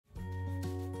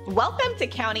Welcome to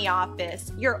County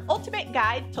Office, your ultimate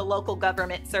guide to local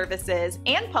government services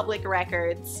and public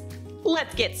records.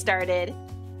 Let's get started.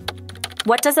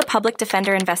 What does a public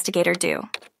defender investigator do?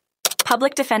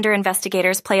 Public defender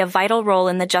investigators play a vital role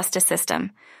in the justice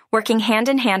system, working hand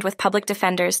in hand with public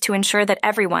defenders to ensure that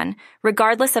everyone,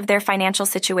 regardless of their financial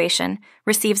situation,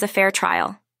 receives a fair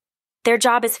trial. Their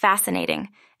job is fascinating,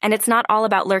 and it's not all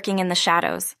about lurking in the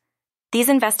shadows. These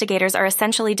investigators are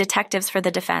essentially detectives for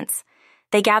the defense.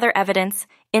 They gather evidence,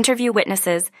 interview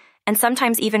witnesses, and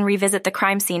sometimes even revisit the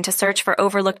crime scene to search for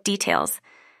overlooked details.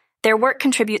 Their work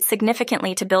contributes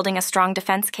significantly to building a strong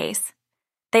defense case.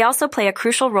 They also play a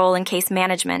crucial role in case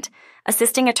management,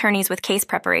 assisting attorneys with case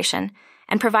preparation,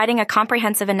 and providing a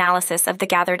comprehensive analysis of the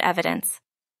gathered evidence.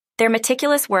 Their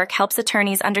meticulous work helps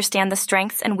attorneys understand the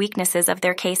strengths and weaknesses of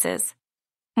their cases.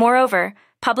 Moreover,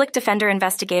 public defender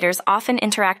investigators often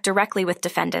interact directly with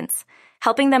defendants,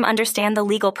 helping them understand the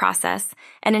legal process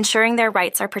and ensuring their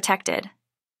rights are protected.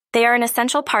 They are an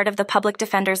essential part of the public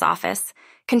defender's office,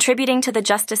 contributing to the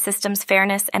justice system's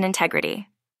fairness and integrity.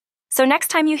 So next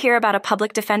time you hear about a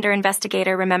public defender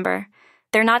investigator, remember,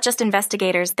 they're not just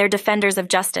investigators, they're defenders of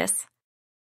justice.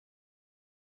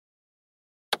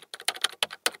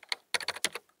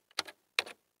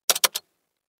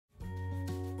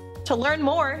 To learn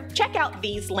more, check out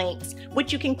these links,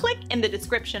 which you can click in the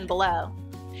description below.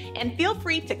 And feel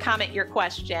free to comment your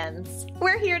questions.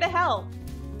 We're here to help.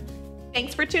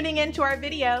 Thanks for tuning in to our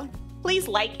video. Please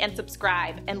like and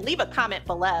subscribe and leave a comment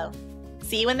below.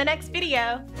 See you in the next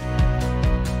video.